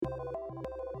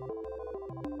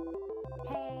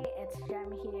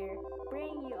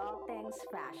things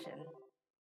fashion.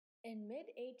 In mid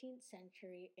 18th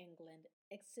century England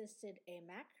existed a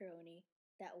macaroni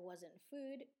that wasn't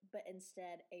food, but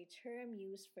instead a term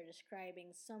used for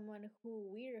describing someone who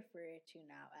we refer to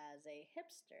now as a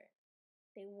hipster.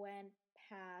 They went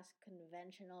past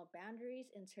conventional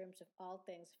boundaries in terms of all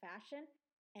things fashion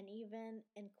and even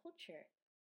in culture.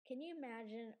 Can you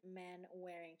imagine men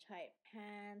wearing tight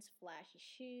pants, flashy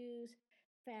shoes,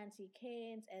 fancy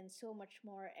canes, and so much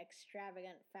more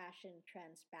extravagant fashion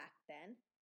trends back then?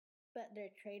 But their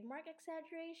trademark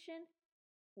exaggeration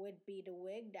would be the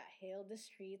wig that hailed the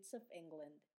streets of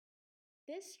England.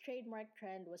 This trademark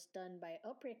trend was done by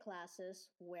upper classes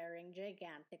wearing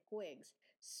gigantic wigs,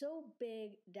 so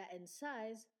big that in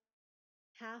size,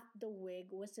 half the wig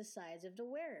was the size of the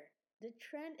wearer. The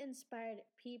trend inspired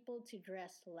people to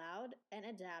dress loud and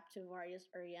adapt to various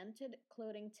oriented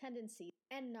clothing tendencies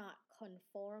and not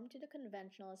conform to the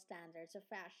conventional standards of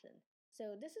fashion.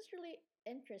 So, this is really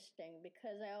interesting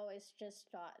because I always just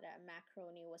thought that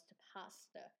macaroni was the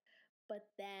pasta, but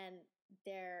then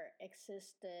there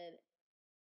existed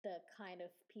the kind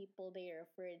of people they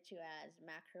refer to as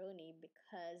macaroni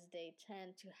because they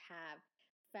tend to have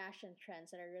fashion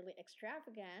trends that are really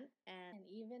extravagant and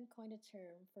even coined a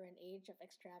term for an age of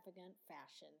extravagant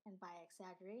fashion. And by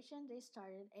exaggeration, they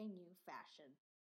started a new fashion.